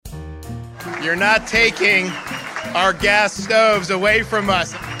You're not taking our gas stoves away from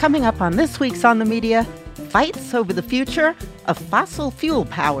us. Coming up on this week's On the Media, fights over the future of fossil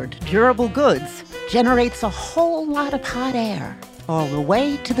fuel-powered durable goods generates a whole lot of hot air all the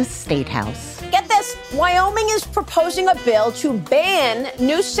way to the State House. Get this, Wyoming is proposing a bill to ban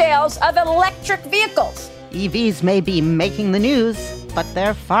new sales of electric vehicles. EVs may be making the news, but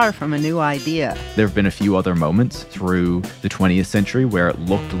they're far from a new idea. There have been a few other moments through the 20th century where it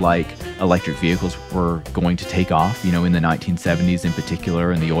looked like electric vehicles were going to take off, in the 1970s in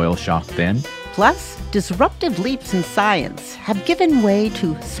particular, and the oil shock then. Plus, disruptive leaps in science have given way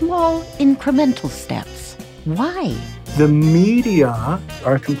to small, incremental steps. Why? The media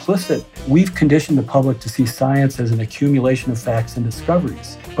are complicit. We've conditioned the public to see science as an accumulation of facts and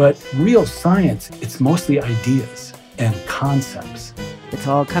discoveries. But real science, it's mostly ideas and concepts. It's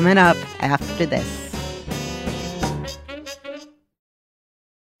all coming up after this.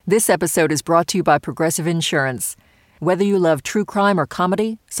 This episode is brought to you by Progressive Insurance. Whether you love true crime or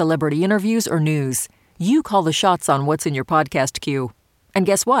comedy, celebrity interviews or news, you call the shots on what's in your podcast queue. And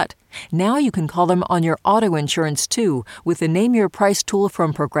guess what? Now you can call them on your auto insurance too with the Name Your Price tool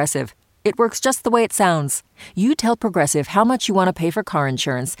from Progressive. It works just the way it sounds. You tell Progressive how much you want to pay for car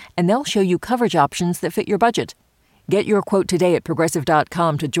insurance, and they'll show you coverage options that fit your budget. Get your quote today at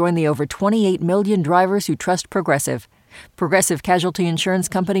Progressive.com to join the over 28 million drivers who trust Progressive. Progressive Casualty Insurance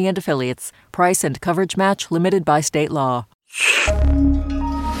Company and Affiliates. Price and coverage match limited by state law.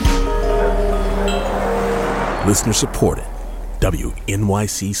 Listener supported.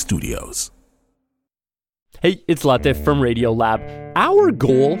 WNYC Studios. Hey, it's Latif from Radiolab. Our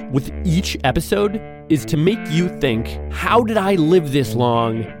goal with each episode is to make you think, how did I live this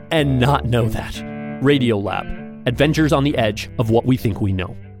long and not know that? Radiolab, adventures on the edge of what we think we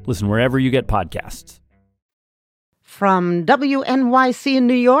know. Listen wherever you get podcasts. From WNYC in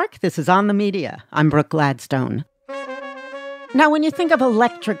New York, this is On the Media. I'm Brooke Gladstone. Now, when you think of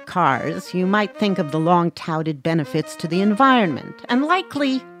electric cars, you might think of the long-touted benefits to the environment, and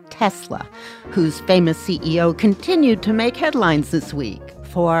likely Tesla, whose famous CEO continued to make headlines this week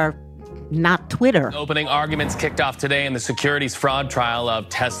for not Twitter. Opening arguments kicked off today in the securities fraud trial of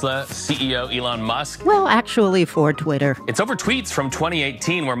Tesla CEO Elon Musk. Well, actually for Twitter. It's over tweets from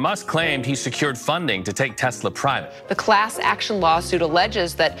 2018 where Musk claimed he secured funding to take Tesla private. The class action lawsuit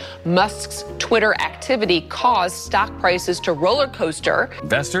alleges that Musk's Twitter activity caused stock prices to roller coaster.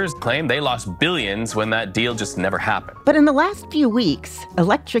 Investors claim they lost billions when that deal just never happened. But in the last few weeks,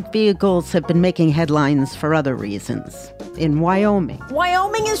 electric vehicles have been making headlines for other reasons. In Wyoming.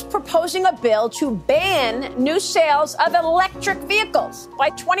 Wyoming is proposing a bill to ban new sales of electric vehicles by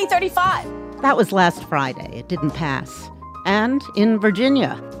 2035. That was last Friday. It didn't pass. And in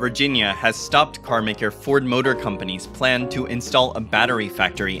Virginia. Virginia has stopped carmaker Ford Motor Company's plan to install a battery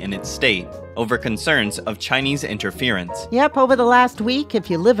factory in its state over concerns of Chinese interference. Yep, over the last week, if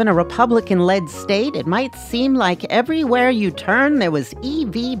you live in a Republican-led state, it might seem like everywhere you turn there was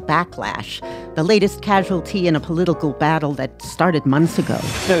EV backlash, the latest casualty in a political battle that started months ago.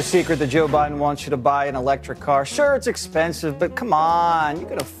 It's no secret that Joe Biden wants you to buy an electric car. Sure, it's expensive, but come on, you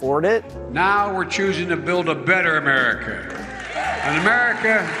can afford it. Now we're choosing to build a better America. An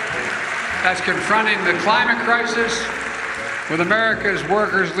America that's confronting the climate crisis with America's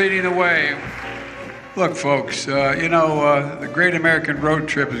workers leading the way. Look, folks, the great American road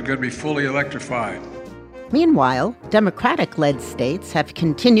trip is going to be fully electrified. Meanwhile, Democratic-led states have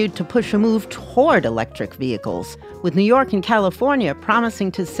continued to push a move toward electric vehicles, with New York and California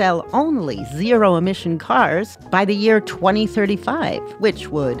promising to sell only zero-emission cars by the year 2035, which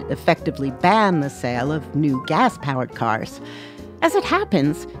would effectively ban the sale of new gas-powered cars. As it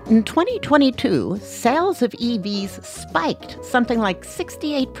happens, in 2022, sales of EVs spiked something like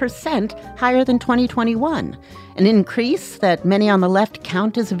 68% higher than 2021, an increase that many on the left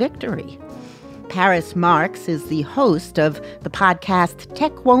count as a victory. Paris Marx is the host of the podcast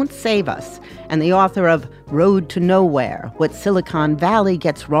Tech Won't Save Us and the author of Road to Nowhere, What Silicon Valley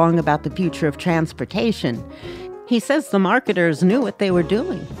Gets Wrong About the Future of Transportation. He says the marketers knew what they were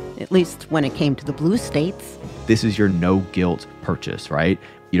doing, at least when it came to the blue states. This is your no-guilt purchase, right?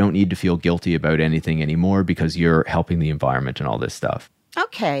 You don't need to feel guilty about anything anymore because you're helping the environment and all this stuff.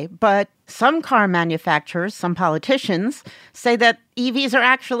 Okay, but some car manufacturers, some politicians, say that EVs are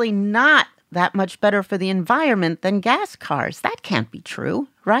actually not that much better for the environment than gas cars. That can't be true,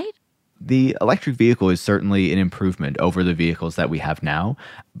 right? The electric vehicle is certainly an improvement over the vehicles that we have now,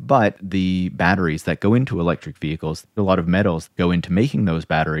 but the batteries that go into electric vehicles, a lot of metals go into making those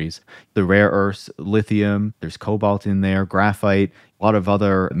batteries. The rare earths, lithium, there's cobalt in there, graphite, a lot of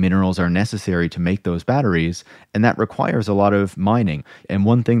other minerals are necessary to make those batteries, and that requires a lot of mining. And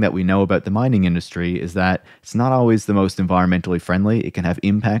one thing that we know about the mining industry is that it's not always the most environmentally friendly. It can have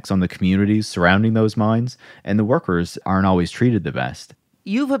impacts on the communities surrounding those mines, and the workers aren't always treated the best.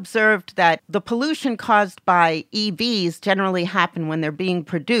 You've observed that the pollution caused by EVs generally happen when they're being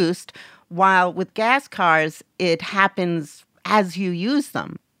produced, while with gas cars, it happens as you use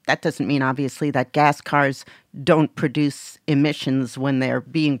them. That doesn't mean, obviously, that gas cars don't produce emissions when they're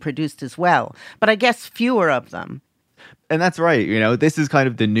being produced as well, but I guess fewer of them. And that's right. This is kind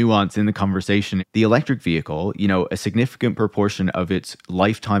of the nuance in the conversation. The electric vehicle, a significant proportion of its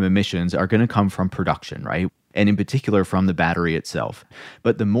lifetime emissions are going to come from production, right? And in particular from the battery itself.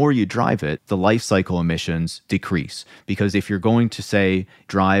 But the more you drive it, the life cycle emissions decrease. Because if you're going to, say,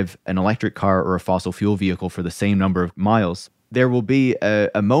 drive an electric car or a fossil fuel vehicle for the same number of miles, there will be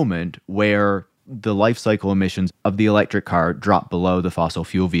a moment where the life cycle emissions of the electric car drop below the fossil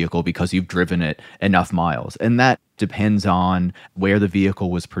fuel vehicle because you've driven it enough miles. And that depends on where the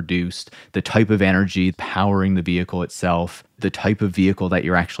vehicle was produced, the type of energy powering the vehicle itself, the type of vehicle that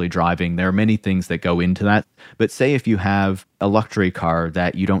you're actually driving. There are many things that go into that. But say if you have a luxury car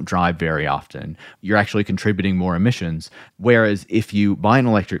that you don't drive very often, you're actually contributing more emissions. Whereas if you buy an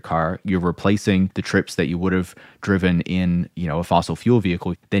electric car, you're replacing the trips that you would have driven in, a fossil fuel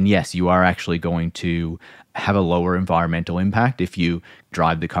vehicle, then yes, you are actually going to have a lower environmental impact if you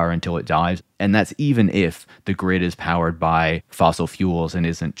drive the car until it dies. And that's even if the grid is powered by fossil fuels and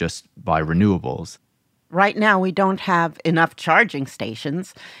isn't just by renewables. Right now, we don't have enough charging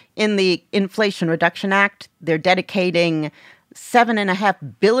stations. In the Inflation Reduction Act, they're dedicating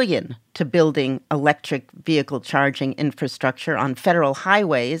 $7.5 billion to building electric vehicle charging infrastructure on federal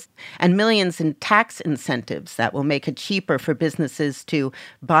highways and millions in tax incentives that will make it cheaper for businesses to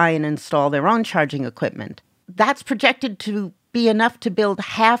buy and install their own charging equipment. That's projected to be enough to build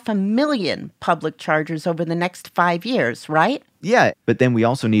 500,000 public chargers over the next 5 years, right? Yeah, but then we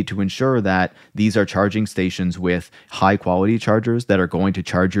also need to ensure that these are charging stations with high quality chargers that are going to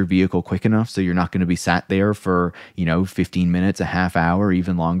charge your vehicle quick enough so you're not going to be sat there for, 15 minutes, a half hour,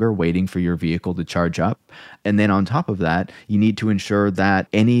 even longer, waiting for your vehicle to charge up. And then on top of that, you need to ensure that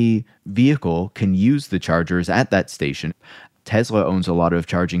any vehicle can use the chargers at that station. Tesla owns a lot of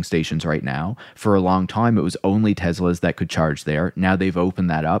charging stations right now. For a long time, it was only Teslas that could charge there. Now they've opened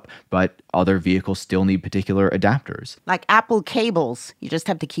that up, but other vehicles still need particular adapters. Like Apple cables. You just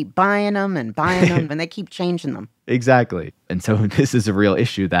have to keep buying them, and they keep changing them. Exactly. And so this is a real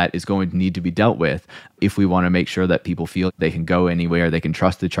issue that is going to need to be dealt with if we want to make sure that people feel they can go anywhere, they can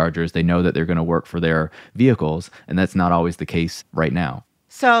trust the chargers, they know that they're going to work for their vehicles, and that's not always the case right now.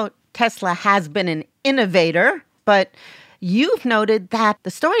 So Tesla has been an innovator, but you've noted that the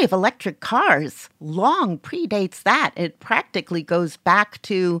story of electric cars long predates that. It practically goes back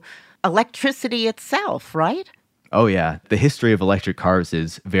to electricity itself, right? Oh, yeah. The history of electric cars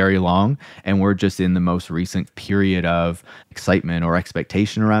is very long, and we're just in the most recent period of excitement or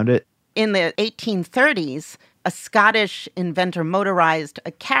expectation around it. In the 1830s, a Scottish inventor motorized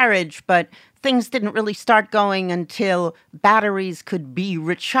a carriage, but things didn't really start going until batteries could be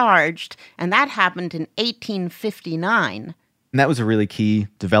recharged, and that happened in 1859. And that was a really key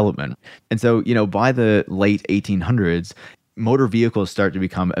development. And so, by the late 1800s, motor vehicles start to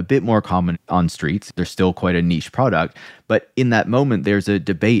become a bit more common on streets. They're still quite a niche product. But in that moment, there's a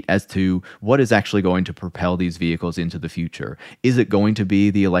debate as to what is actually going to propel these vehicles into the future. Is it going to be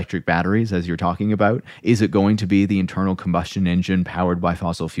the electric batteries, as you're talking about? Is it going to be the internal combustion engine powered by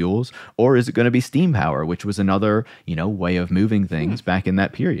fossil fuels? Or is it going to be steam power, which was another, way of moving things back in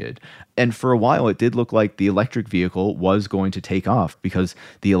that period? And for a while, it did look like the electric vehicle was going to take off because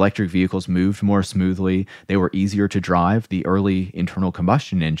the electric vehicles moved more smoothly. They were easier to drive. The early internal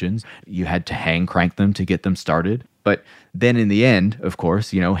combustion engines, you had to hand crank them to get them started. But then in the end, of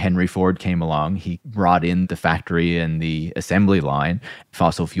course, Henry Ford came along. He brought in the factory and the assembly line.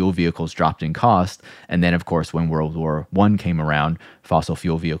 Fossil fuel vehicles dropped in cost. And then, of course, when World War I came around, fossil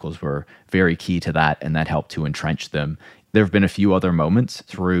fuel vehicles were very key to that, and that helped to entrench them. There have been a few other moments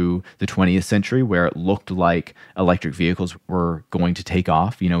through the 20th century where it looked like electric vehicles were going to take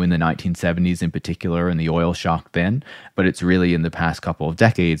off, in the 1970s in particular, and the oil shock then. But it's really in the past couple of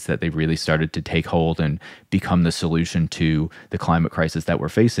decades that they've really started to take hold and become the solution to the climate crisis that we're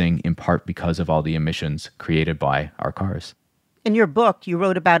facing, in part because of all the emissions created by our cars. In your book, you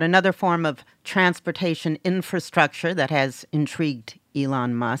wrote about another form of transportation infrastructure that has intrigued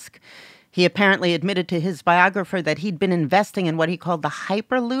Elon Musk. He apparently admitted to his biographer that he'd been investing in what he called the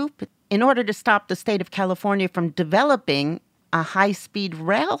Hyperloop in order to stop the state of California from developing a high-speed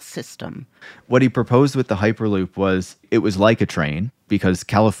rail system. What he proposed with the Hyperloop was it was like a train, because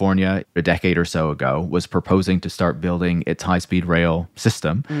California, a decade or so ago, was proposing to start building its high-speed rail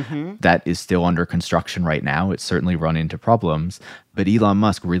system. That is still under construction right now. It's certainly run into problems. But Elon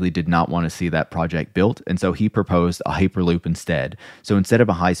Musk really did not want to see that project built, and so he proposed a Hyperloop instead. So instead of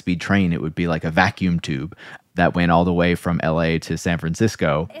a high-speed train, it would be like a vacuum tube that went all the way from LA to San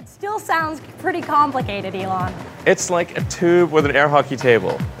Francisco. It still sounds pretty complicated, Elon. It's like a tube with an air hockey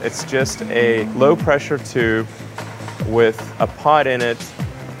table. It's just a low-pressure tube with a pod in it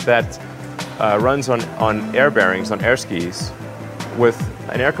that runs on air bearings, on air skis, with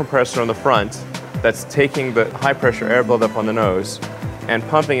an air compressor on the front that's taking the high-pressure air buildup on the nose and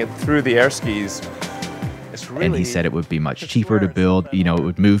pumping it through the air skis. And he said it would be much cheaper to build, it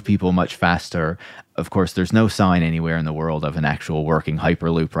would move people much faster. Of course, there's no sign anywhere in the world of an actual working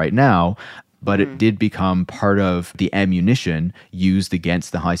Hyperloop right now, but it did become part of the ammunition used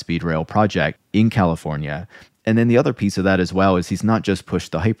against the high-speed rail project in California. And then the other piece of that as well is he's not just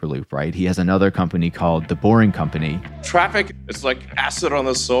pushed the Hyperloop, right? He has another company called The Boring Company. Traffic is like acid on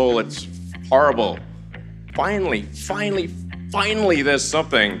the soul. It's horrible. Finally, there's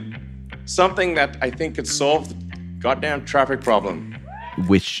something that I think could solve the goddamn traffic problem.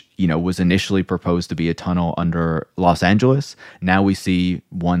 Which, was initially proposed to be a tunnel under Los Angeles. Now we see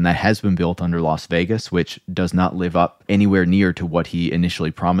one that has been built under Las Vegas, which does not live up anywhere near to what he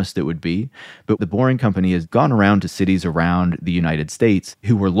initially promised it would be. But the Boring Company has gone around to cities around the United States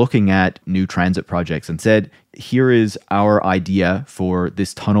who were looking at new transit projects and said, here is our idea for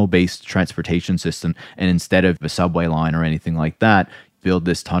this tunnel-based transportation system. And instead of a subway line or anything like that, build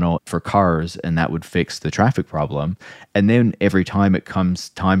this tunnel for cars, and that would fix the traffic problem. And then every time it comes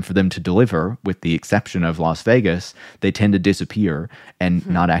time for them to deliver, with the exception of Las Vegas, they tend to disappear and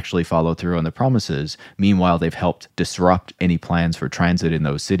not actually follow through on the promises. Meanwhile, they've helped disrupt any plans for transit in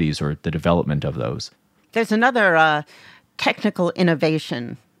those cities or the development of those. There's another technical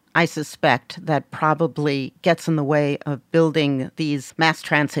innovation, I suspect, that probably gets in the way of building these mass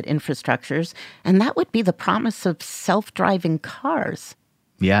transit infrastructures, and that would be the promise of self-driving cars.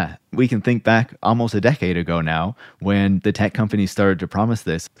 Yeah, we can think back almost a decade ago now when the tech companies started to promise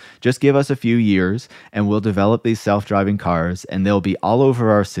this. Just give us a few years and we'll develop these self-driving cars and they'll be all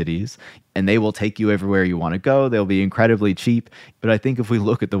over our cities and they will take you everywhere you want to go. They'll be incredibly cheap. But I think if we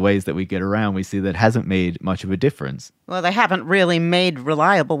look at the ways that we get around, we see that hasn't made much of a difference. Well, they haven't really made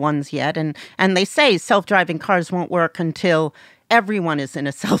reliable ones yet. And they say self-driving cars won't work until everyone is in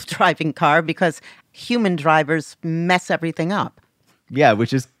a self-driving car because human drivers mess everything up. Yeah,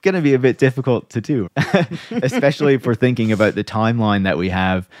 which is going to be a bit difficult to do, especially if we're thinking about the timeline that we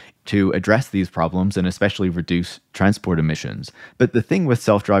have to address these problems and especially reduce transport emissions. But the thing with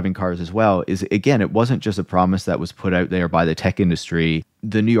self-driving cars as well is, again, it wasn't just a promise that was put out there by the tech industry.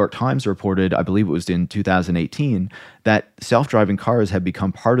 The New York Times reported, I believe it was in 2018, that self-driving cars have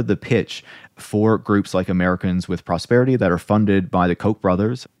become part of the pitch for groups like Americans with Prosperity that are funded by the Koch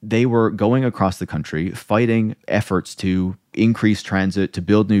brothers. They were going across the country fighting efforts to increase transit, to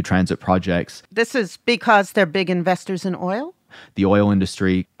build new transit projects. This is because they're big investors in oil? The oil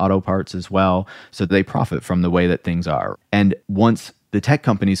industry, auto parts as well, so they profit from the way that things are. And once the tech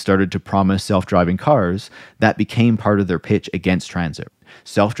companies started to promise self-driving cars, that became part of their pitch against transit.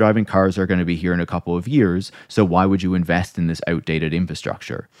 Self-driving cars are going to be here in a couple of years, so why would you invest in this outdated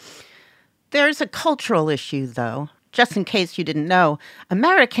infrastructure? There's a cultural issue, though. Just in case you didn't know,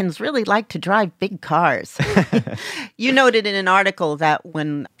 Americans really like to drive big cars. You noted in an article that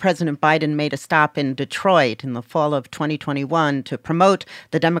when President Biden made a stop in Detroit in the fall of 2021 to promote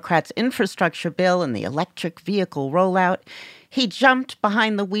the Democrats' infrastructure bill and the electric vehicle rollout, he jumped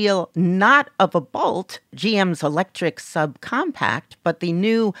behind the wheel not of a Bolt, GM's electric subcompact, but the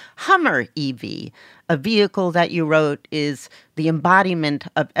new Hummer EV, a vehicle that you wrote is the embodiment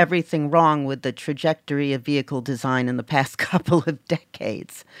of everything wrong with the trajectory of vehicle design in the past couple of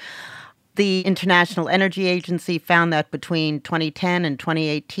decades. The International Energy Agency found that between 2010 and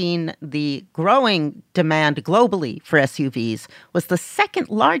 2018, the growing demand globally for SUVs was the second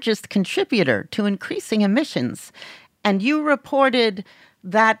largest contributor to increasing emissions. And you reported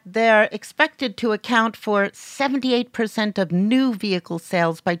that they're expected to account for 78% of new vehicle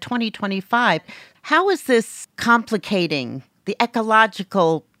sales by 2025. How is this complicating the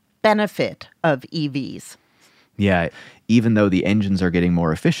ecological benefit of EVs? Yeah, even though the engines are getting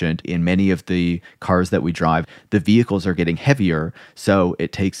more efficient in many of the cars that we drive, the vehicles are getting heavier, so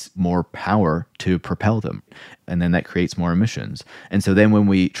it takes more power to propel them. And then that creates more emissions. And so then when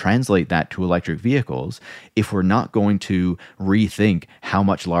we translate that to electric vehicles, if we're not going to rethink how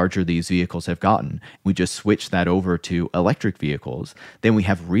much larger these vehicles have gotten, we just switch that over to electric vehicles, then we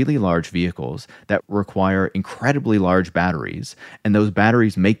have really large vehicles that require incredibly large batteries, and those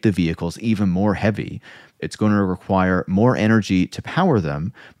batteries make the vehicles even more heavy. It's going to require more energy to power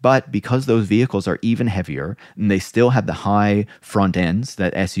them, but because those vehicles are even heavier and they still have the high front ends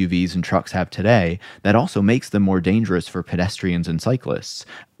that SUVs and trucks have today, that also makes them more dangerous for pedestrians and cyclists.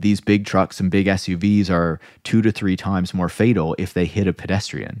 These big trucks and big SUVs are 2 to 3 times more fatal if they hit a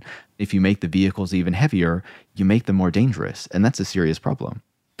pedestrian. If you make the vehicles even heavier, you make them more dangerous, and that's a serious problem.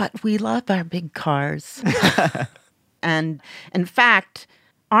 But we love our big cars. And in fact,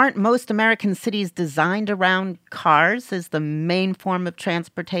 aren't most American cities designed around cars as the main form of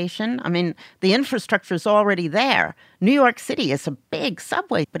transportation? I mean, the infrastructure is already there. New York City is a big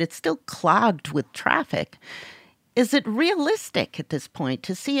subway, but it's still clogged with traffic. Is it realistic at this point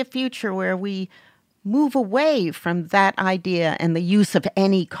to see a future where we move away from that idea and the use of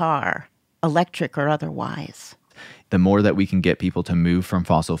any car, electric or otherwise? The more that we can get people to move from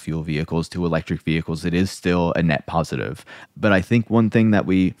fossil fuel vehicles to electric vehicles, it is still a net positive. But I think one thing that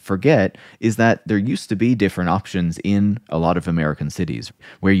we forget is that there used to be different options in a lot of American cities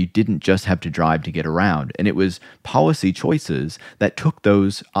where you didn't just have to drive to get around. And it was policy choices that took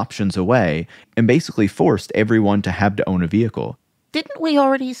those options away and basically forced everyone to have to own a vehicle. Didn't we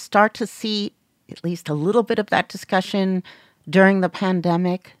already start to see at least a little bit of that discussion during the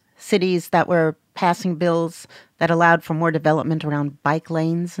pandemic? Cities that were passing bills that allowed for more development around bike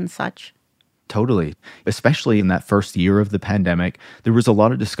lanes and such? Totally. Especially in that first year of the pandemic, there was a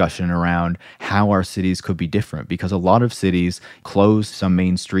lot of discussion around how our cities could be different because a lot of cities closed some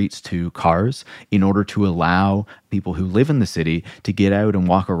main streets to cars in order to allow people who live in the city to get out and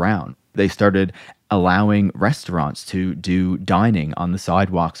walk around. They started allowing restaurants to do dining on the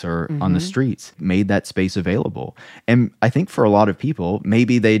sidewalks or on the streets, made that space available. And I think for a lot of people,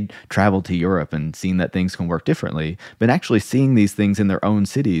 maybe they'd traveled to Europe and seen that things can work differently, but actually seeing these things in their own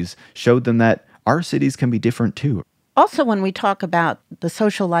cities showed them that our cities can be different too. Also, when we talk about the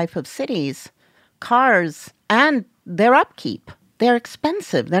social life of cities, cars and their upkeep, they're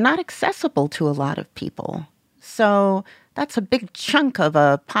expensive. They're not accessible to a lot of people. So that's a big chunk of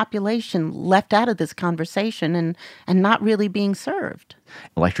a population left out of this conversation and not really being served.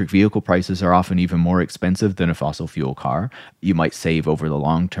 Electric vehicle prices are often even more expensive than a fossil fuel car. You might save over the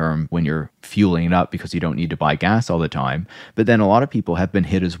long term when you're fueling it up because you don't need to buy gas all the time. But then a lot of people have been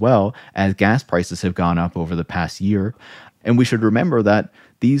hit as well as gas prices have gone up over the past year. And we should remember that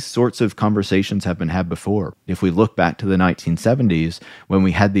these sorts of conversations have been had before. If we look back to the 1970s, when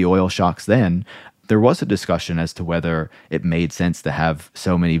we had the oil shocks then, there was a discussion as to whether it made sense to have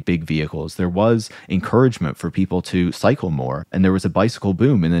so many big vehicles. There was encouragement for people to cycle more, and there was a bicycle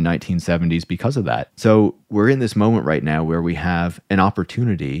boom in the 1970s because of that. So we're in this moment right now where we have an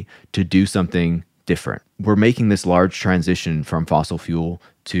opportunity to do something different. We're making this large transition from fossil fuel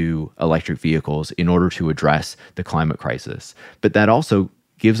to electric vehicles in order to address the climate crisis. But that also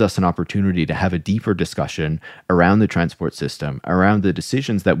gives us an opportunity to have a deeper discussion around the transport system, around the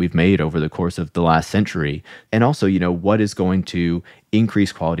decisions that we've made over the course of the last century, and also, what is going to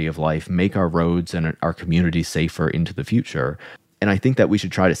increase quality of life, make our roads and our communities safer into the future. And I think that we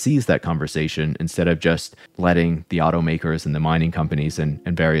should try to seize that conversation instead of just letting the automakers and the mining companies and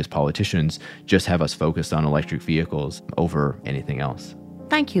various politicians just have us focused on electric vehicles over anything else.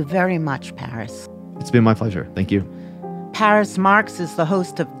 Thank you very much, Paris. It's been my pleasure. Thank you. Paris Marx is the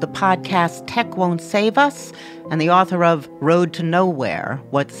host of the podcast Tech Won't Save Us and the author of Road to Nowhere,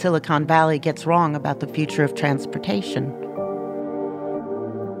 What Silicon Valley Gets Wrong About the Future of Transportation.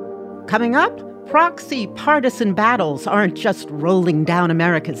 Coming up, proxy partisan battles aren't just rolling down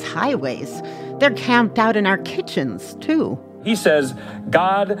America's highways. They're camped out in our kitchens, too. He says,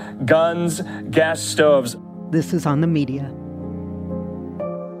 God, guns, gas stoves. This is On the Media.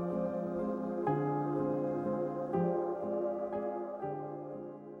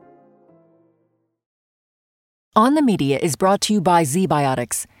 On the Media is brought to you by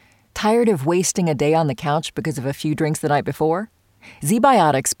ZBiotics. Tired of wasting a day on the couch because of a few drinks the night before?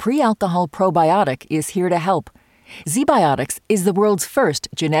 ZBiotics Pre-Alcohol Probiotic is here to help. ZBiotics is the world's first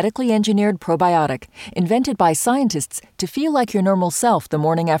genetically engineered probiotic, invented by scientists to feel like your normal self the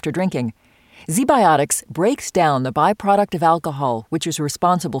morning after drinking. ZBiotics breaks down the byproduct of alcohol, which is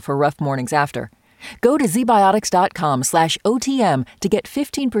responsible for rough mornings after. Go to zbiotics.com/OTM to get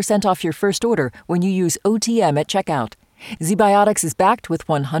 15% off your first order when you use OTM at checkout. ZBiotics is backed with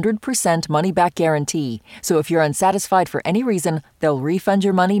 100% money-back guarantee. So if you're unsatisfied for any reason, they'll refund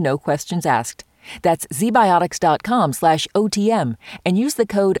your money, no questions asked. That's zbiotics.com/OTM and use the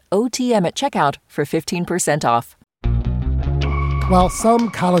code OTM at checkout for 15% off. While some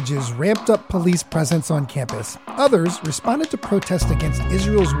colleges ramped up police presence on campus, others responded to protests against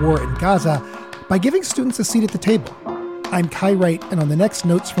Israel's war in Gaza by giving students a seat at the table. I'm Kai Wright, and on the next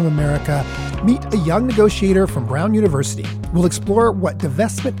Notes from America, meet a young negotiator from Brown University. We'll explore what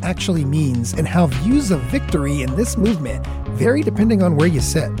divestment actually means and how views of victory in this movement vary depending on where you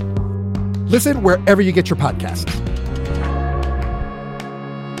sit. Listen wherever you get your podcasts.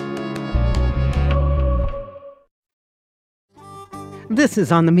 This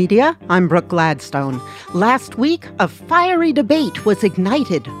is On the Media. I'm Brooke Gladstone. Last week, a fiery debate was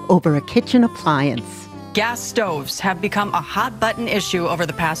ignited over a kitchen appliance. Gas stoves have become a hot-button issue over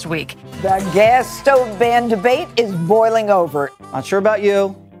the past week. The gas stove ban debate is boiling over. Not sure about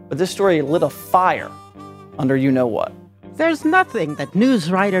you, but this story lit a fire under you-know-what. There's nothing that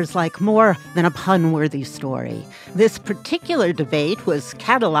news writers like more than a pun-worthy story. This particular debate was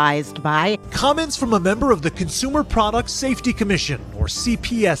catalyzed by comments from a member of the Consumer Product Safety Commission, or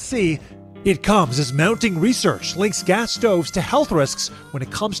CPSC. It comes as mounting research links gas stoves to health risks when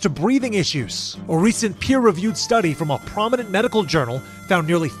it comes to breathing issues. A recent peer-reviewed study from a prominent medical journal found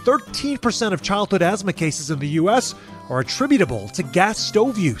nearly 13% of childhood asthma cases in the U.S. are attributable to gas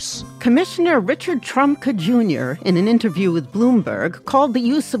stove use. Commissioner Richard Trumka Jr., in an interview with Bloomberg, called the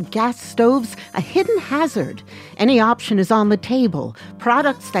use of gas stoves a hidden hazard. Any option is on the table.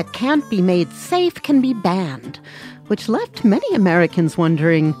 Products that can't be made safe can be banned, which left many Americans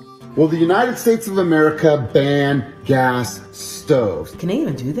wondering, will the United States of America ban gas stoves? Can they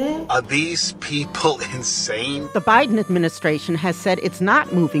even do that? Are these people insane? The Biden administration has said it's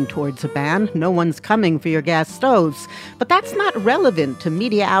not moving towards a ban. No one's coming for your gas stoves. But that's not relevant to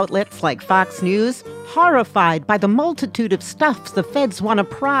media outlets like Fox News, horrified by the multitude of stuff the feds want to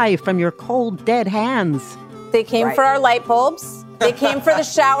pry from your cold, dead hands. They came for our light bulbs. They came for the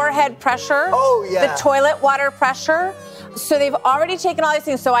shower head pressure. Oh, yeah. The toilet water pressure. So they've already taken all these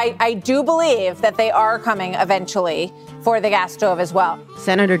things. So I do believe that they are coming eventually for the gas stove as well.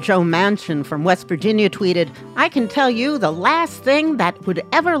 Senator Joe Manchin from West Virginia tweeted, I can tell you the last thing that would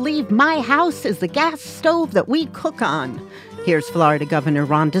ever leave my house is the gas stove that we cook on. Here's Florida Governor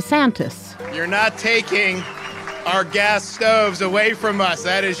Ron DeSantis. You're not taking our gas stoves away from us.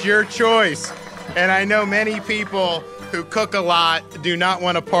 That is your choice. And I know many people who cook a lot do not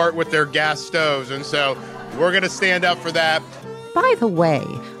want to part with their gas stoves. And so we're going to stand up for that. By the way,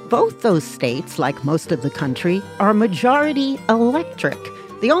 both those states, like most of the country, are majority electric.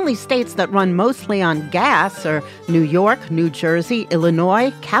 The only states that run mostly on gas are New York, New Jersey,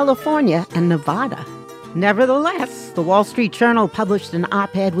 Illinois, California, and Nevada. Nevertheless, the Wall Street Journal published an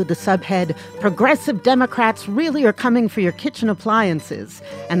op-ed with the subhead, Progressive Democrats really are coming for your kitchen appliances.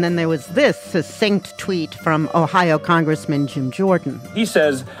 And then there was this succinct tweet from Ohio Congressman Jim Jordan. He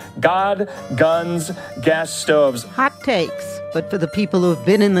says, God, guns, gas stoves. Hot takes, but for the people who have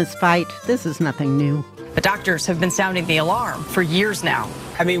been in this fight, this is nothing new. The doctors have been sounding the alarm for years now.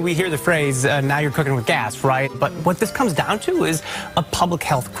 I mean, we hear the phrase, now you're cooking with gas, right? But what this comes down to is a public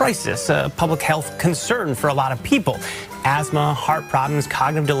health crisis, a public health concern for a lot of people. Asthma, heart problems,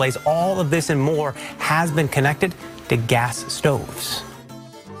 cognitive delays, all of this and more has been connected to gas stoves.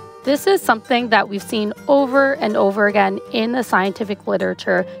 This is something that we've seen over and over again in the scientific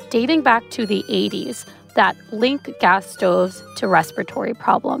literature dating back to the 80s that link gas stoves to respiratory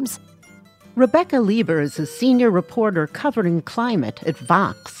problems. Rebecca Lieber is a senior reporter covering climate at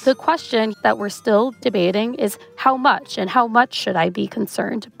Vox. The question that we're still debating is how much should I be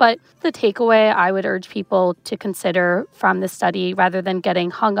concerned? But the takeaway I would urge people to consider from the study, rather than getting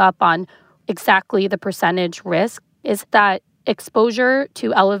hung up on exactly the percentage risk, is that exposure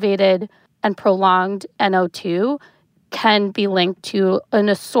to elevated and prolonged NO2 can be linked to an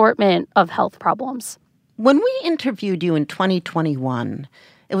assortment of health problems. When we interviewed you in 2021,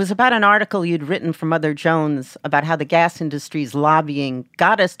 it was about an article you'd written for Mother Jones about how the gas industry's lobbying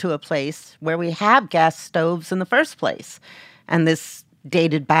got us to a place where we have gas stoves in the first place. And this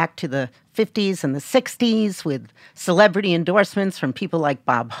dated back to the 50s and the 60s with celebrity endorsements from people like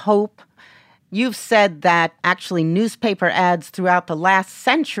Bob Hope. You've said that actually newspaper ads throughout the last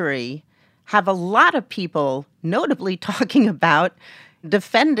century have a lot of people notably talking about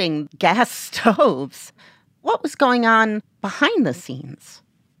defending gas stoves. What was going on behind the scenes?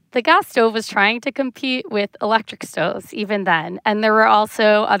 The gas stove was trying to compete with electric stoves even then. And there were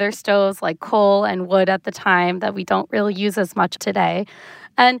also other stoves like coal and wood at the time that we don't really use as much today.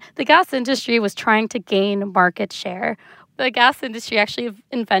 And the gas industry was trying to gain market share. The gas industry actually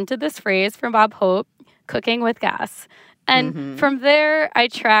invented this phrase from Bob Hope, cooking with gas. And from there, I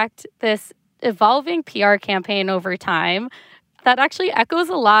tracked this evolving PR campaign over time that actually echoes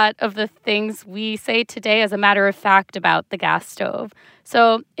a lot of the things we say today as a matter of fact about the gas stove.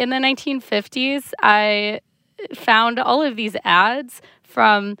 So in the 1950s, I found all of these ads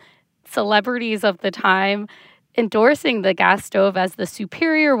from celebrities of the time endorsing the gas stove as the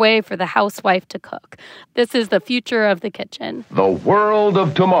superior way for the housewife to cook. This is the future of the kitchen. The world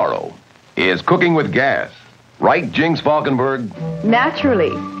of tomorrow is cooking with gas. Right, Jinx Falkenberg?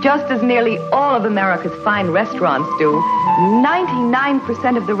 Naturally, just as nearly all of America's fine restaurants do,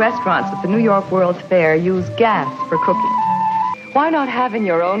 99% of the restaurants at the New York World's Fair use gas for cooking. Why not have in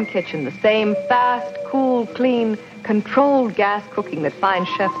your own kitchen the same fast, cool, clean, controlled gas cooking that fine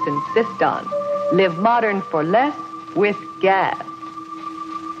chefs insist on? Live modern for less with gas.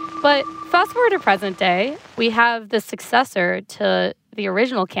 But fast forward to present day, we have the successor to the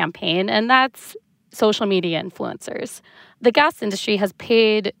original campaign, and that's social media influencers. The gas industry has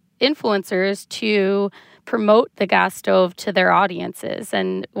paid influencers to promote the gas stove to their audiences.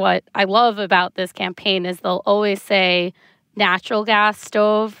 And what I love about this campaign is they'll always say natural gas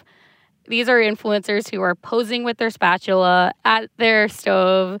stove. These are influencers who are posing with their spatula at their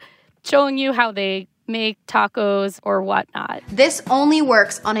stove, showing you how they make tacos or whatnot. This only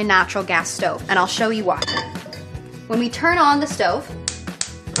works on a natural gas stove, and I'll show you why. When we turn on the stove,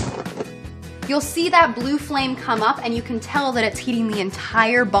 you'll see that blue flame come up, and you can tell that it's heating the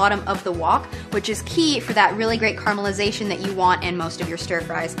entire bottom of the wok, which is key for that really great caramelization that you want in most of your stir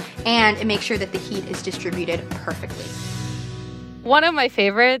fries, and it makes sure that the heat is distributed perfectly. One of my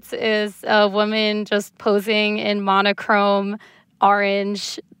favorites is a woman just posing in monochrome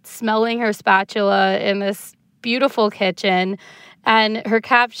orange, smelling her spatula in this beautiful kitchen. And her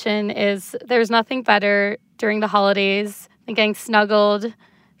caption is, "There's nothing better during the holidays than getting snuggled,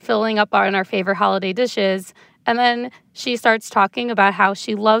 filling up on our favorite holiday dishes." And then she starts talking about how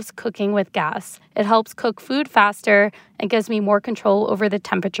she loves cooking with gas. It helps cook food faster and gives me more control over the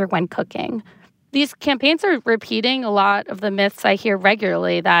temperature when cooking. These campaigns are repeating a lot of the myths I hear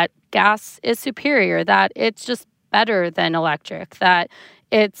regularly, that gas is superior, that it's just better than electric, that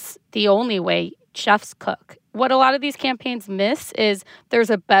it's the only way chefs cook. What a lot of these campaigns miss is there's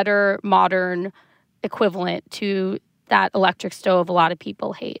a better modern equivalent to that electric stove a lot of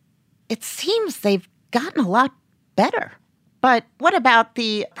people hate. It seems they've gotten a lot better. But what about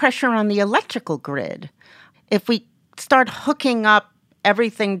the pressure on the electrical grid? If we start hooking up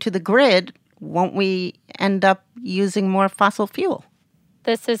everything to the grid, won't we end up using more fossil fuel?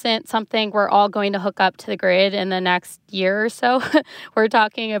 This isn't something we're all going to hook up to the grid in the next year or so. We're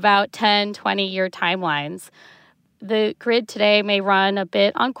talking about 10, 20-year timelines. The grid today may run a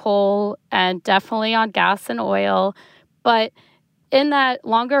bit on coal and definitely on gas and oil, but in that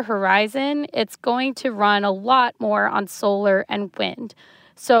longer horizon, it's going to run a lot more on solar and wind.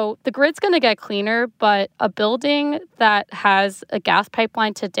 So the grid's going to get cleaner, but a building that has a gas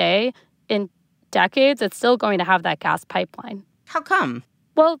pipeline today, in decades, it's still going to have that gas pipeline. How come?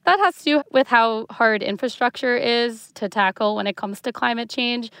 Well, that has to do with how hard infrastructure is to tackle when it comes to climate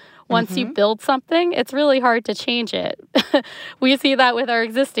change. Once you build something, it's really hard to change it. We see that with our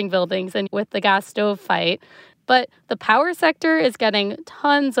existing buildings and with the gas stove fight. But the power sector is getting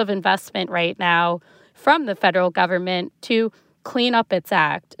tons of investment right now from the federal government to clean up its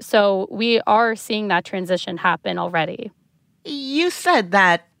act. So we are seeing that transition happen already. You said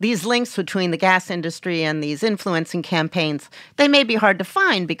that these links between the gas industry and these influencing campaigns, they may be hard to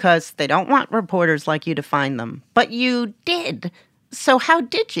find because they don't want reporters like you to find them. But you did. So how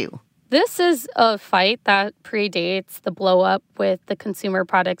did you? This is a fight that predates the blow-up with the Consumer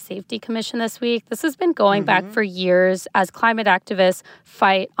Product Safety Commission this week. This has been going back for years as climate activists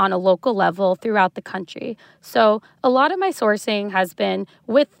fight on a local level throughout the country. So a lot of my sourcing has been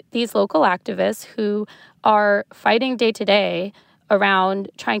with these local activists who are fighting day to day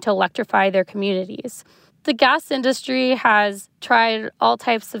around trying to electrify their communities. The gas industry has tried all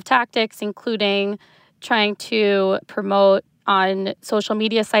types of tactics, including trying to promote on social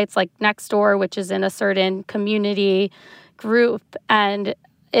media sites like Nextdoor, which is in a certain community group. And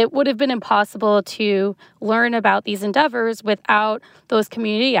it would have been impossible to learn about these endeavors without those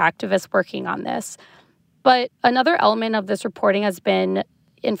community activists working on this. But another element of this reporting has been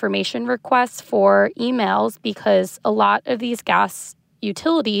information requests for emails, because a lot of these gas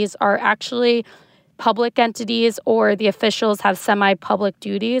utilities are actually public entities, or the officials have semi-public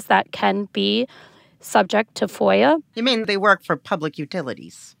duties that can be subject to FOIA. You mean they work for public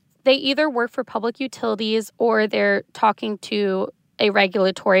utilities? They either work for public utilities or they're talking to a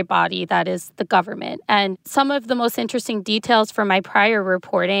regulatory body that is the government. And some of the most interesting details from my prior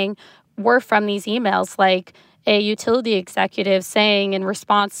reporting were from these emails, like a utility executive saying in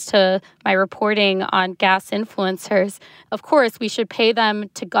response to my reporting on gas influencers, of course, we should pay them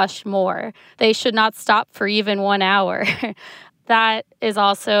to gush more. They should not stop for even 1 hour. That is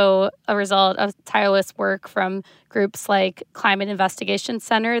also a result of tireless work from groups like Climate Investigation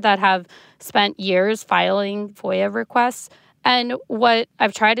Center that have spent years filing FOIA requests. And what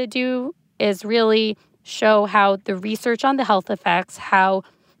I've tried to do is really show how the research on the health effects, how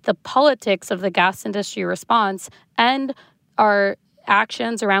the politics of the gas industry response, and our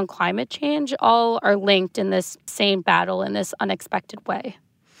actions around climate change all are linked in this same battle in this unexpected way.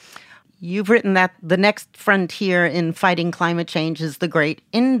 You've written that the next frontier in fighting climate change is the great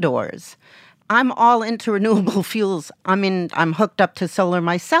indoors. I'm all into renewable fuels. I'm hooked up to solar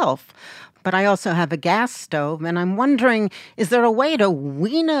myself, but I also have a gas stove, and I'm wondering, is there a way to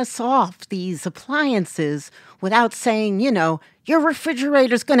wean us off these appliances without saying, your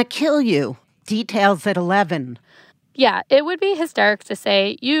refrigerator's going to kill you? Details at 11. Yeah, it would be hysterical to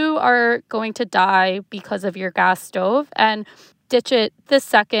say you are going to die because of your gas stove, and ditch it this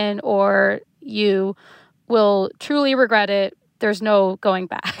second or you will truly regret it. There's no going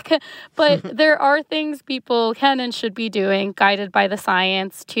back. But there are things people can and should be doing, guided by the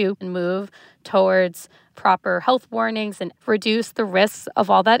science, to move towards proper health warnings and reduce the risks of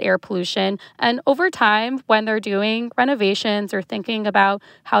all that air pollution. And over time, when they're doing renovations or thinking about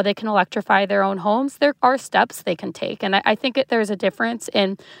how they can electrify their own homes, there are steps they can take. And I think there's a difference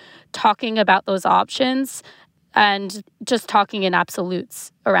in talking about those options and just talking in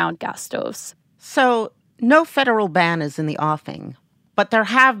absolutes around gas stoves. So no federal ban is in the offing, but there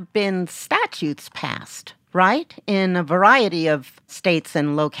have been statutes passed, right, in a variety of states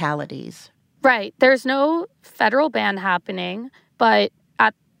and localities. Right. There's no federal ban happening, but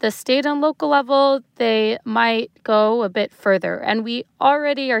at the state and local level, they might go a bit further. And we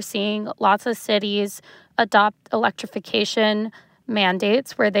already are seeing lots of cities adopt electrification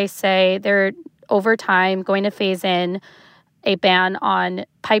mandates where they say they're over time going to phase in a ban on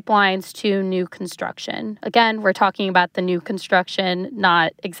pipelines to new construction. Again, we're talking about the new construction,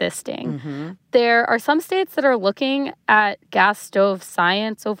 not existing. Mm-hmm. There are some states that are looking at gas stove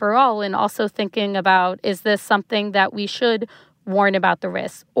science overall and also thinking about, is this something that we should warn about the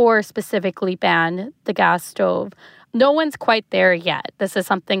risks or specifically ban the gas stove? No one's quite there yet. This is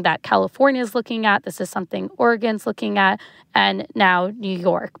something that California is looking at. This is something Oregon's looking at, and now New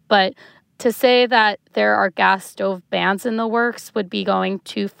York. But to say that there are gas stove bans in the works would be going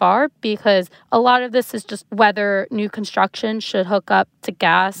too far, because a lot of this is just whether new construction should hook up to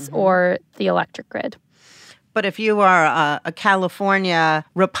gas or the electric grid. But if you are a California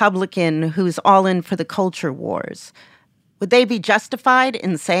Republican who's all in for the culture wars, would they be justified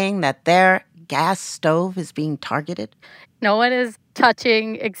in saying that their gas stove is being targeted? No one is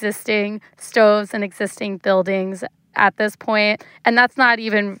touching existing stoves and existing buildings at this point, and that's not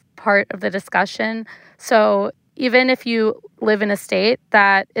even part of the discussion. So even if you live in a state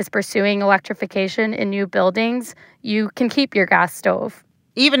that is pursuing electrification in new buildings, you can keep your gas stove.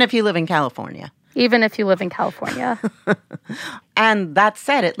 Even if you live in California. Even if you live in California. And that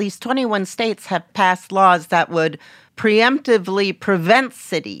said, at least 21 states have passed laws that would preemptively prevent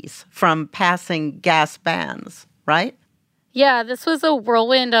cities from passing gas bans, right? Yeah, this was a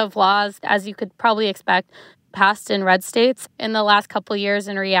whirlwind of laws, as you could probably expect, passed in red states in the last couple of years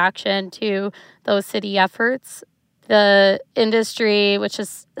in reaction to those city efforts. The industry, which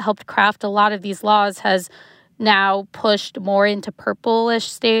has helped craft a lot of these laws, has now pushed more into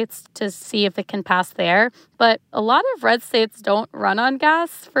purplish states to see if it can pass there. But a lot of red states don't run on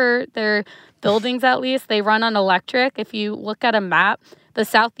gas for their buildings, at least. They run on electric. If you look at a map, the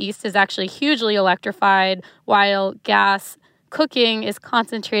Southeast is actually hugely electrified, while gas cooking is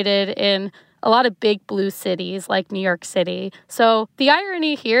concentrated in a lot of big blue cities like New York City. So the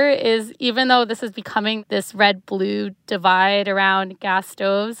irony here is, even though this is becoming this red-blue divide around gas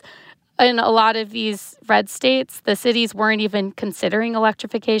stoves, in a lot of these red states, the cities weren't even considering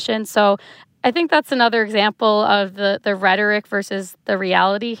electrification. So I think that's another example of the rhetoric versus the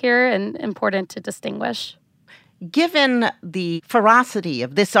reality here, and important to distinguish. Given the ferocity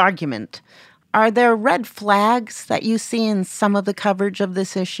of this argument, are there red flags that you see in some of the coverage of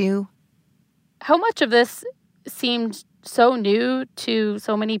this issue? How much of this seemed so new to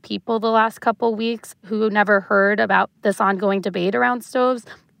so many people the last couple weeks who never heard about this ongoing debate around stoves?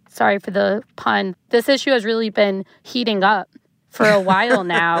 Sorry for the pun. This issue has really been heating up for a while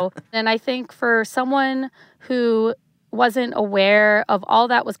now. And I think for someone who wasn't aware of all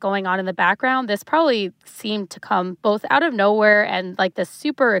that was going on in the background, this probably seemed to come both out of nowhere and like this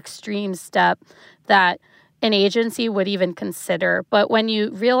super extreme step that an agency would even consider. But when you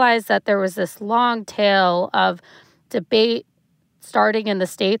realize that there was this long tail of debate starting in the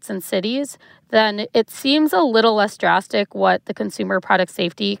states and cities, then it seems a little less drastic what the Consumer Product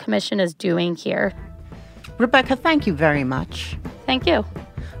Safety Commission is doing here. Rebecca, thank you very much. Thank you.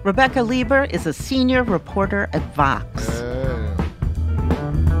 Rebecca Lieber is a senior reporter at Vox.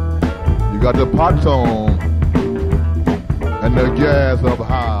 You got the pots on and the gas up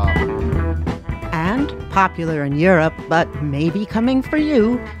high. And popular in Europe, but maybe coming for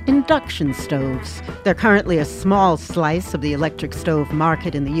you, induction stoves. They're currently a small slice of the electric stove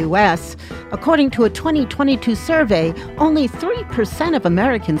market in the U.S. According to a 2022 survey, only 3% of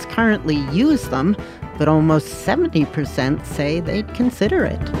Americans currently use them, but almost 70% say they'd consider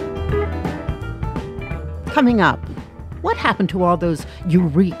it. Coming up, what happened to all those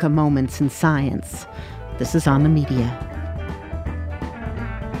eureka moments in science? This is On the Media.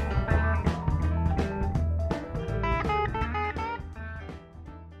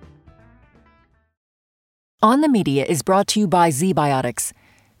 On the Media is brought to you by ZBiotics.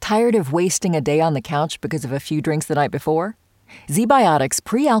 Tired of wasting a day on the couch because of a few drinks the night before? ZBiotics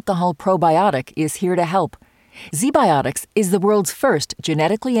Pre-Alcohol Probiotic is here to help. ZBiotics is the world's first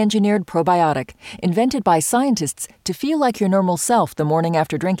genetically engineered probiotic, invented by scientists to feel like your normal self the morning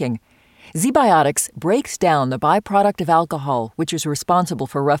after drinking. ZBiotics breaks down the byproduct of alcohol, which is responsible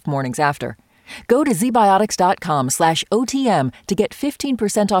for rough mornings after. Go to zbiotics.com/OTM to get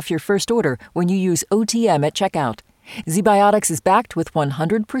 15% off your first order when you use OTM at checkout. ZBiotics is backed with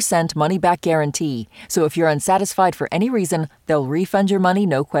 100% money-back guarantee, so if you're unsatisfied for any reason, they'll refund your money,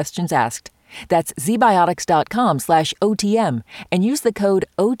 no questions asked. That's zbiotics.com/OTM and use the code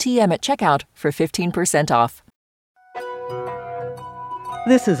OTM at checkout for 15% off.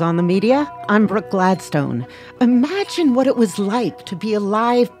 This is On the Media. I'm Brooke Gladstone. Imagine what it was like to be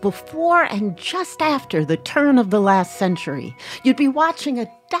alive before and just after the turn of the last century. You'd be watching a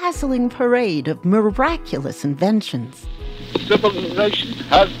dazzling parade of miraculous inventions. Civilization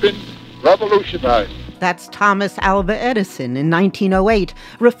has been revolutionized. That's Thomas Alva Edison in 1908,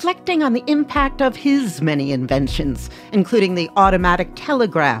 reflecting on the impact of his many inventions, including the automatic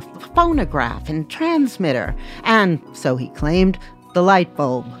telegraph, the phonograph, and transmitter, and, so he claimed, the light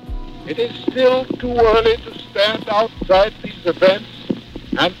bulb. It is still too early to stand outside these events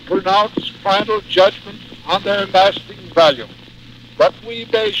and pronounce final judgment on their lasting value. But we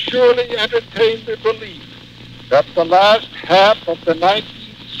may surely entertain the belief that the last half of the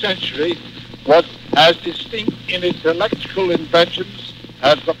 19th century was as distinct in its electrical inventions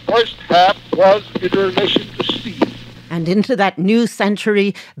as the first half was in relation to steam. And into that new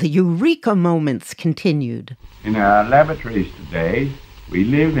century, the eureka moments continued. In our laboratories today, we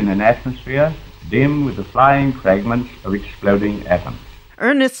live in an atmosphere dim with the flying fragments of exploding atoms.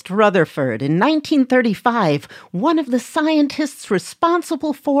 Ernest Rutherford, in 1935, one of the scientists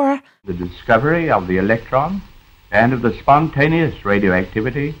responsible for the discovery of the electron and of the spontaneous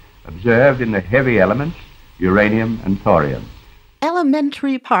radioactivity observed in the heavy elements, uranium and thorium.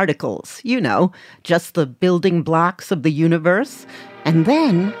 Elementary particles, you know, just the building blocks of the universe. And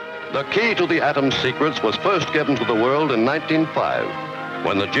then the key to the atom's secrets was first given to the world in 1905,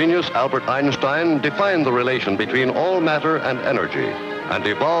 when the genius Albert Einstein defined the relation between all matter and energy and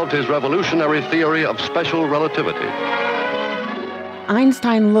evolved his revolutionary theory of special relativity.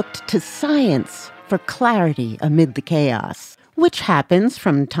 Einstein looked to science for clarity amid the chaos, which happens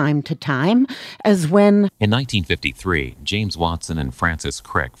from time to time, as when in 1953, James Watson and Francis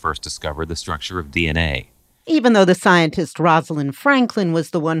Crick first discovered the structure of DNA. Even though the scientist Rosalind Franklin was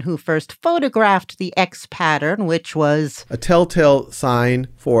the one who first photographed the X pattern, which was a telltale sign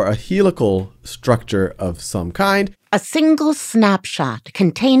for a helical structure of some kind. A single snapshot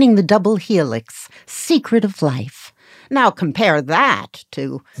containing the double helix, secret of life. Now compare that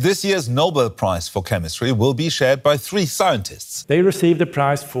to this year's Nobel Prize for Chemistry will be shared by 3 scientists. They received the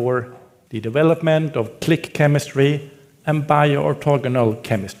prize for the development of click chemistry and bioorthogonal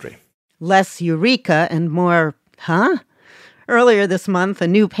chemistry. Less eureka and more, huh? Earlier this month, a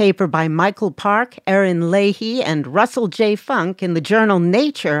new paper by Michael Park, Erin Leahy, and Russell J. Funk in the journal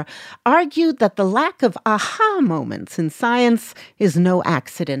Nature argued that the lack of aha moments in science is no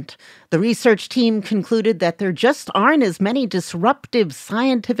accident. The research team concluded that there just aren't as many disruptive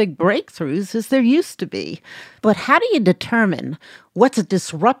scientific breakthroughs as there used to be. But how do you determine what's a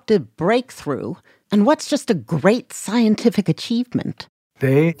disruptive breakthrough and what's just a great scientific achievement?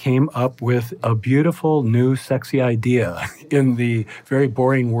 They came up with a beautiful, new, sexy idea in the very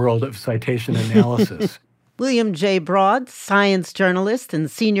boring world of citation analysis. William J. Broad, science journalist and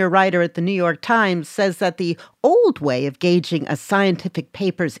senior writer at the New York Times, says that the old way of gauging a scientific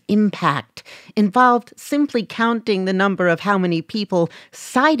paper's impact involved simply counting the number of how many people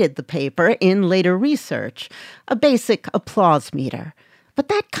cited the paper in later research, a basic applause meter. But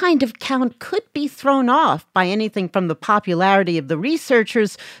that kind of count could be thrown off by anything from the popularity of the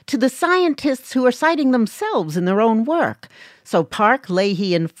researchers to the scientists who are citing themselves in their own work. So Park,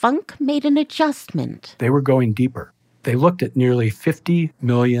 Leahy, and Funk made an adjustment. They were going deeper. They looked at nearly 50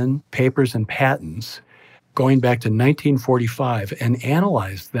 million papers and patents going back to 1945 and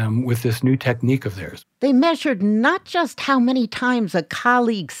analyzed them with this new technique of theirs. They measured not just how many times a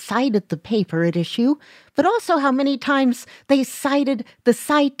colleague cited the paper at issue, but also how many times they cited the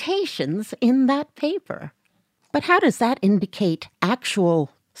citations in that paper. But how does that indicate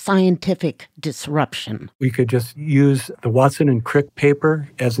actual scientific disruption? We could just use the Watson and Crick paper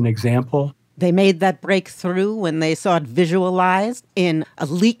as an example. They made that breakthrough when they saw it visualized in a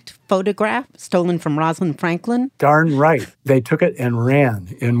leaked photograph stolen from Rosalind Franklin. Darn right. They took it and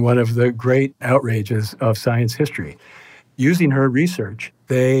ran in one of the great outrages of science history. Using her research,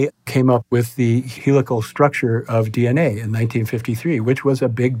 they came up with the helical structure of DNA in 1953, which was a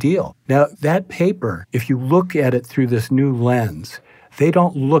big deal. Now, that paper, if you look at it through this new lens, they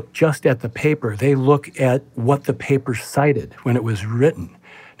don't look just at the paper. They look at what the paper cited when it was written.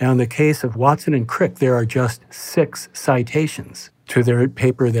 Now, in the case of Watson and Crick, there are just 6 citations to their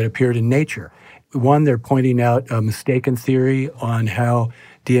paper that appeared in Nature. One, they're pointing out a mistaken theory on how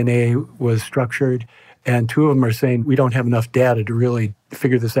DNA was structured, and 2 of them are saying we don't have enough data to really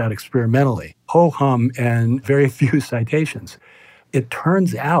figure this out experimentally. Ho-hum and very few citations. It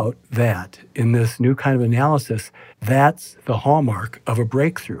turns out that in this new kind of analysis, that's the hallmark of a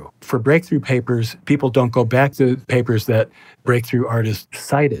breakthrough. For breakthrough papers, people don't go back to papers that breakthrough artists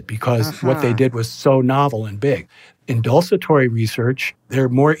cited because what they did was so novel and big. In dulcitory research, they're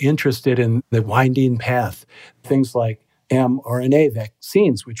more interested in the winding path, things like mRNA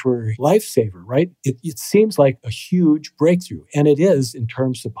vaccines, which were lifesaver, right? It seems like a huge breakthrough, and it is in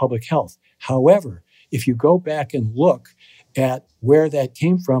terms of public health. However, if you go back and look at where that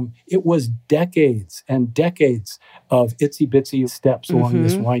came from, it was decades and decades of itsy-bitsy steps along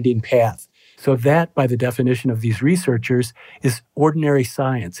this winding path. So that, by the definition of these researchers, is ordinary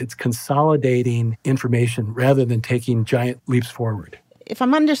science. It's consolidating information rather than taking giant leaps forward. If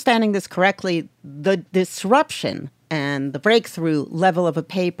I'm understanding this correctly, the disruption and the breakthrough level of a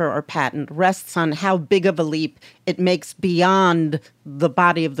paper or patent rests on how big of a leap it makes beyond the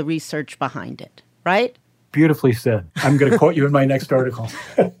body of the research behind it, right? Beautifully said. I'm going to quote you in my next article.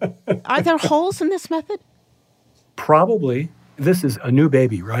 Are there holes in this method? Probably. This is a new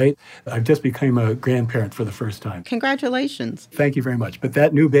baby, right? I've just become a grandparent for the first time. Congratulations. Thank you very much. But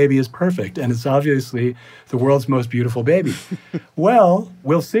that new baby is perfect, and it's obviously the world's most beautiful baby. Well,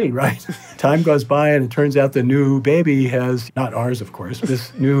 we'll see, right? Time goes by, and it turns out the new baby has, not ours, of course,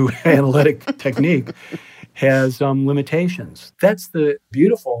 this new analytic technique has limitations. That's the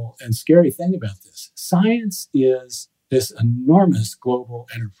beautiful and scary thing about this. Science is this enormous global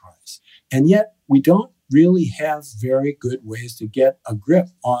enterprise, and yet we don't really have very good ways to get a grip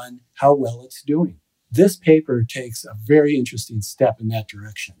on how well it's doing. This paper takes a very interesting step in that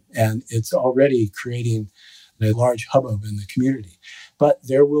direction, and it's already creating a large hubbub in the community. But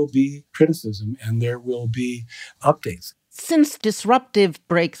there will be criticism and there will be updates. Since disruptive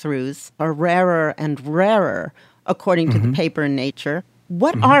breakthroughs are rarer and rarer, according to the paper in Nature,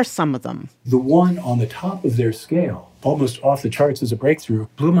 what are some of them? The one on the top of their scale, almost off the charts as a breakthrough,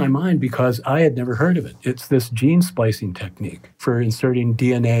 blew my mind because I had never heard of it. It's this gene splicing technique for inserting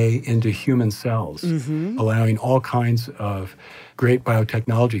DNA into human cells, allowing all kinds of great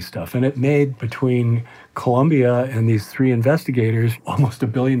biotechnology stuff. And it made, between Columbia and these 3 investigators, almost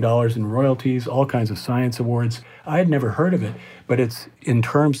 $1 billion in royalties, all kinds of science awards. I had never heard of it, but it's, in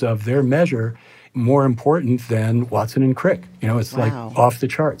terms of their measure, more important than Watson and Crick. You know, it's like off the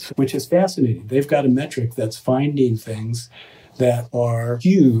charts, which is fascinating. They've got a metric that's finding things that are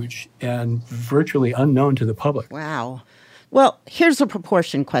huge and virtually unknown to the public. Wow. Well, here's a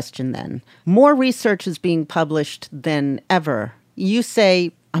proportion question then. More research is being published than ever. You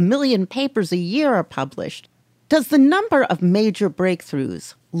say 1 million papers a year are published. Does the number of major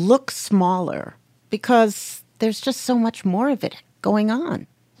breakthroughs look smaller because there's just so much more of it going on?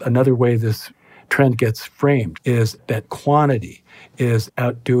 Another way this trend gets framed is that quantity is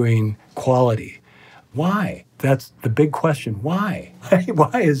outdoing quality. Why? That's the big question. Why?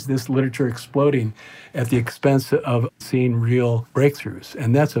 Why is this literature exploding at the expense of seeing real breakthroughs?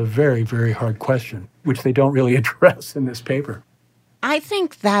 And that's a very, very hard question, which they don't really address in this paper. I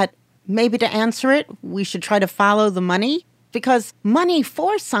think that maybe to answer it, we should try to follow the money? Because money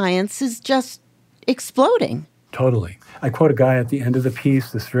for science is just exploding. Totally. I quote a guy at the end of the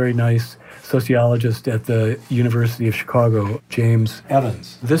piece, this very nice sociologist at the University of Chicago, James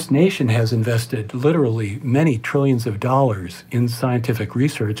Evans. This nation has invested literally many trillions of dollars in scientific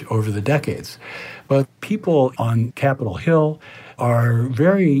research over the decades. But people on Capitol Hill are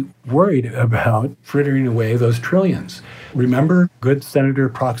very worried about frittering away those trillions. Remember good Senator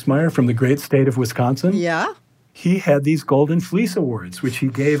Proxmire from the great state of Wisconsin? Yeah. He had these Golden Fleece Awards, which he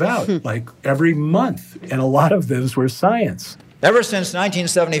gave out like every month, and a lot of those were science. Ever since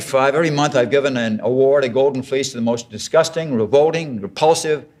 1975, every month I've given an award, a Golden Fleece, to the most disgusting, revolting,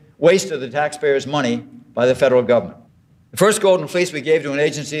 repulsive waste of the taxpayers' money by the federal government. The first Golden Fleece we gave to an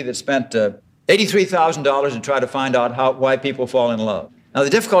agency that spent $83,000 to try to find out why people fall in love. Now, the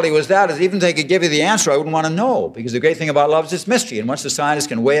difficulty was that is even if they could give you the answer, I wouldn't want to know, because the great thing about love is it's mystery, and once the scientists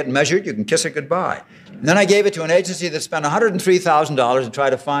can weigh it and measure it, you can kiss it goodbye. And then I gave it to an agency that spent $103,000 to try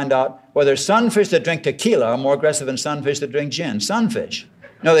to find out whether sunfish that drink tequila are more aggressive than sunfish that drink gin. Sunfish.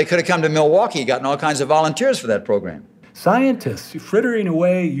 No, they could have come to Milwaukee, gotten all kinds of volunteers for that program. Scientists frittering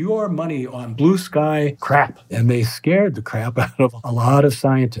away your money on blue sky crap, and they scared the crap out of a lot of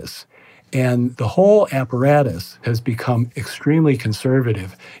scientists. And the whole apparatus has become extremely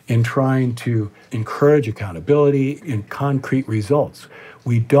conservative in trying to encourage accountability in concrete results.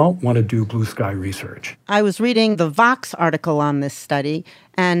 We don't want to do blue sky research. I was reading the Vox article on this study,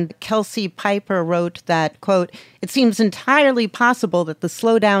 and Kelsey Piper wrote that, quote, "It seems entirely possible that the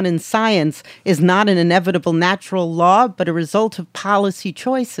slowdown in science is not an inevitable natural law, but a result of policy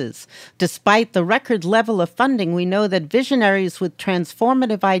choices. Despite the record level of funding, we know that visionaries with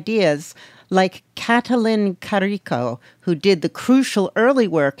transformative ideas like Katalin Karikó, who did the crucial early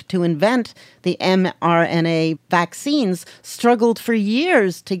work to invent the mRNA vaccines, struggled for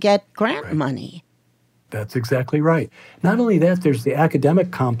years to get grant money." That's exactly right. Not only that, there's the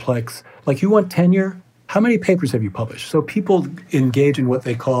academic complex. Like, you want tenure? How many papers have you published? So people engage in what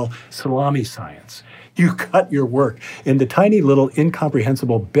they call salami science. You cut your work into tiny little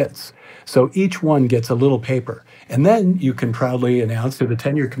incomprehensible bits. So each one gets a little paper. And then you can proudly announce to the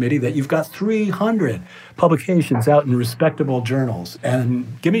tenure committee that you've got 300 publications out in respectable journals. And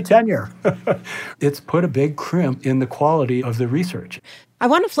give me tenure. It's put a big crimp in the quality of the research. I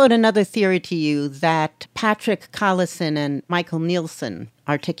want to float another theory to you that Patrick Collison and Michael Nielsen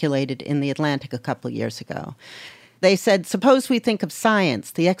articulated in The Atlantic a couple of years ago. They said, suppose we think of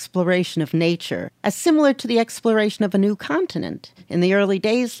science, the exploration of nature, as similar to the exploration of a new continent. In the early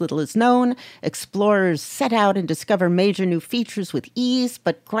days, little is known. Explorers set out and discover major new features with ease,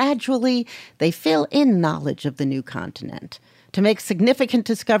 but gradually they fill in knowledge of the new continent. To make significant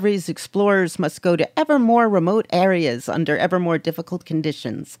discoveries, explorers must go to ever more remote areas under ever more difficult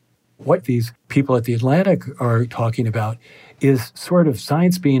conditions. What these people at The Atlantic are talking about is sort of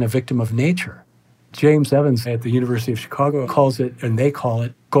science being a victim of nature. James Evans at the University of Chicago calls it, and they call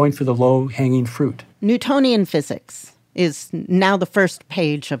it, going for the low-hanging fruit. Newtonian physics is now the first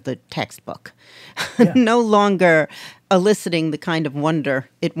page of the textbook, no longer eliciting the kind of wonder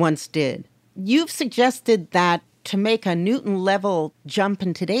it once did. You've suggested that to make a Newton-level jump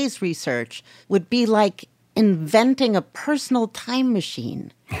in today's research would be like inventing a personal time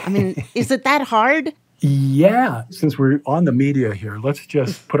machine. I mean, is it that hard? Yeah. Since we're on the media here, let's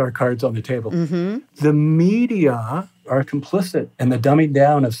just put our cards on the table. Mm-hmm. The media are complicit in the dumbing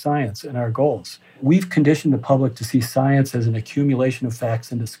down of science and our goals. We've conditioned the public to see science as an accumulation of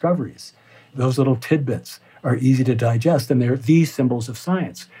facts and discoveries. Those little tidbits are easy to digest, and they're the symbols of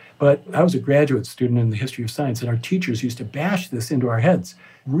science. But I was a graduate student in the history of science, and our teachers used to bash this into our heads.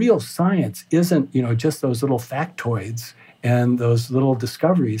 Real science isn't, just those little factoids and those little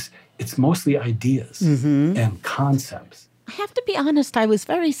discoveries. It's mostly ideas and concepts. I have to be honest, I was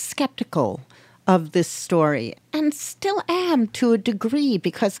very skeptical of this story, and still am to a degree,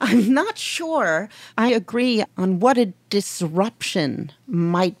 because I'm not sure I agree on what a disruption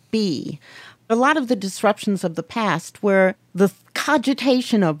might be. A lot of the disruptions of the past were the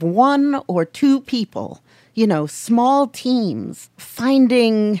cogitation of one or two people, small teams.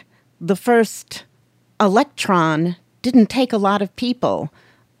 Finding the first electron didn't take a lot of people.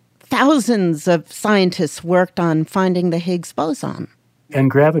 Thousands of scientists worked on finding the Higgs boson. And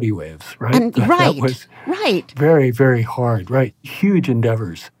gravity waves, right? Right, that was right. Very, very hard, right? Huge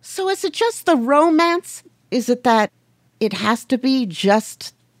endeavors. So is it just the romance? Is it that it has to be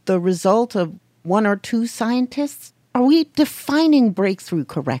just the result of one or two scientists? Are we defining breakthrough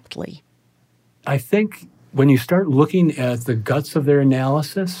correctly? I think when you start looking at the guts of their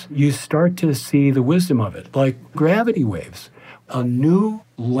analysis, you start to see the wisdom of it, like gravity waves. a new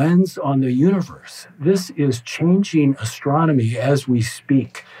lens on the universe. This is changing astronomy as we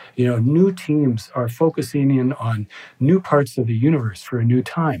speak. New teams are focusing in on new parts of the universe for a new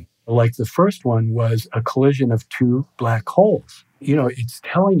time. Like the first one was a collision of two black holes. It's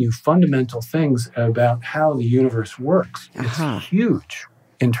telling you fundamental things about how the universe works. It's huge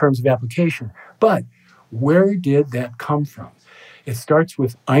in terms of application. But where did that come from? It starts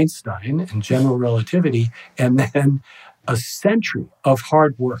with Einstein and general relativity, and then a century of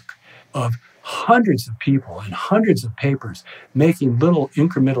hard work of hundreds of people and hundreds of papers making little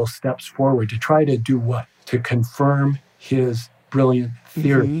incremental steps forward to try to do what? To confirm his brilliant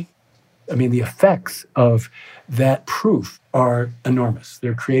theory. I mean, the effects of that proof are enormous.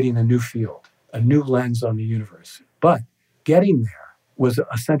 They're creating a new field, a new lens on the universe. But getting there was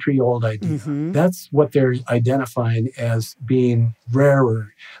a century-old idea. That's what they're identifying as being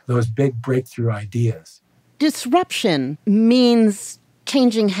rarer, those big breakthrough ideas. Disruption means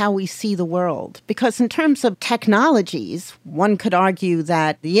changing how we see the world. Because in terms of technologies, one could argue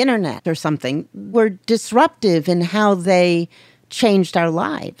that the internet or something were disruptive in how they changed our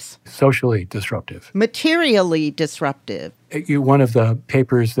lives. Socially disruptive. Materially disruptive. One of the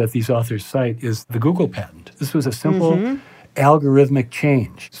papers that these authors cite is the Google patent. This was a simple algorithmic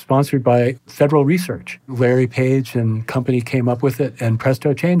change sponsored by Federal Research. Larry Page and company came up with it, and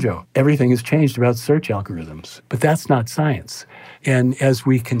presto changeo. Everything has changed about search algorithms. But that's not science. And as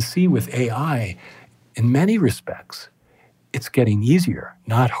we can see with AI, in many respects, it's getting easier,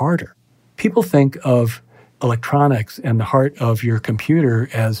 not harder. People think of electronics and the heart of your computer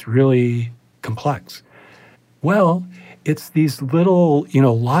as really complex. Well, it's these little,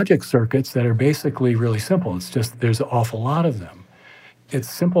 logic circuits that are basically really simple. It's just there's an awful lot of them. It's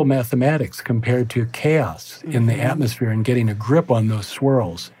simple mathematics compared to chaos in the atmosphere and getting a grip on those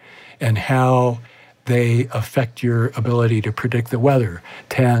swirls and how they affect your ability to predict the weather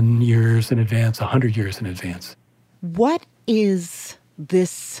 10 years in advance, 100 years in advance. What is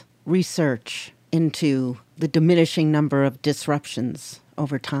this research into the diminishing number of disruptions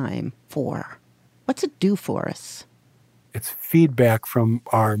over time for? What's it do for us? It's feedback from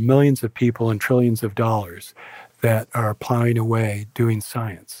our millions of people and trillions of dollars that are plowing away doing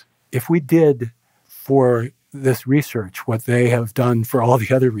science. If we did for this research what they have done for all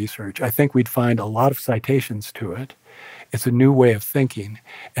the other research, I think we'd find a lot of citations to it. It's a new way of thinking.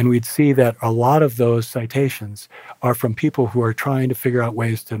 And we'd see that a lot of those citations are from people who are trying to figure out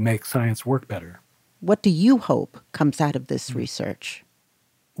ways to make science work better. What do you hope comes out of this research?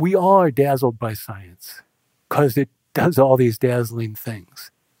 We all are dazzled by science because it does all these dazzling things.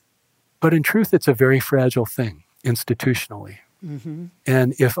 But in truth, it's a very fragile thing institutionally.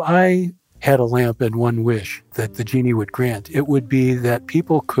 And if I had a lamp and one wish that the genie would grant, it would be that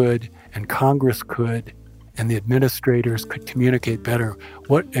people could, and Congress could, and the administrators could communicate better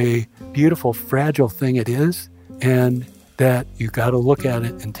what a beautiful, fragile thing it is, and that you got to look at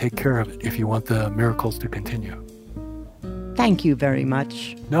it and take care of it if you want the miracles to continue. Thank you very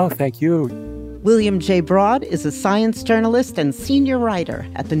much. No, thank you. William J. Broad is a science journalist and senior writer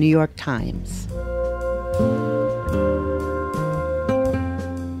at the New York Times.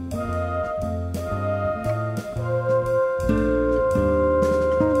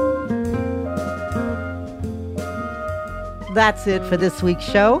 That's it for this week's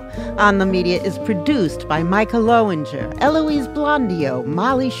show. On the Media is produced by Micah Lowinger, Eloise Blondio,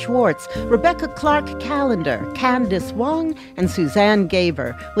 Molly Schwartz, Rebecca Clark-Callender, Candice Wong, and Suzanne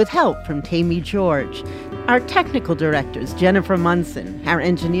Gaber, with help from Tammy George. Our technical directors, Jennifer Munson. Our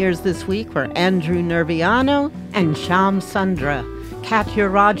engineers this week were Andrew Nerviano and Shyam Sundra. Katya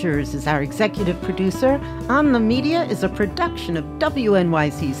Rogers is our executive producer. On the Media is a production of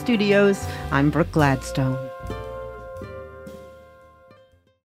WNYC Studios. I'm Brooke Gladstone.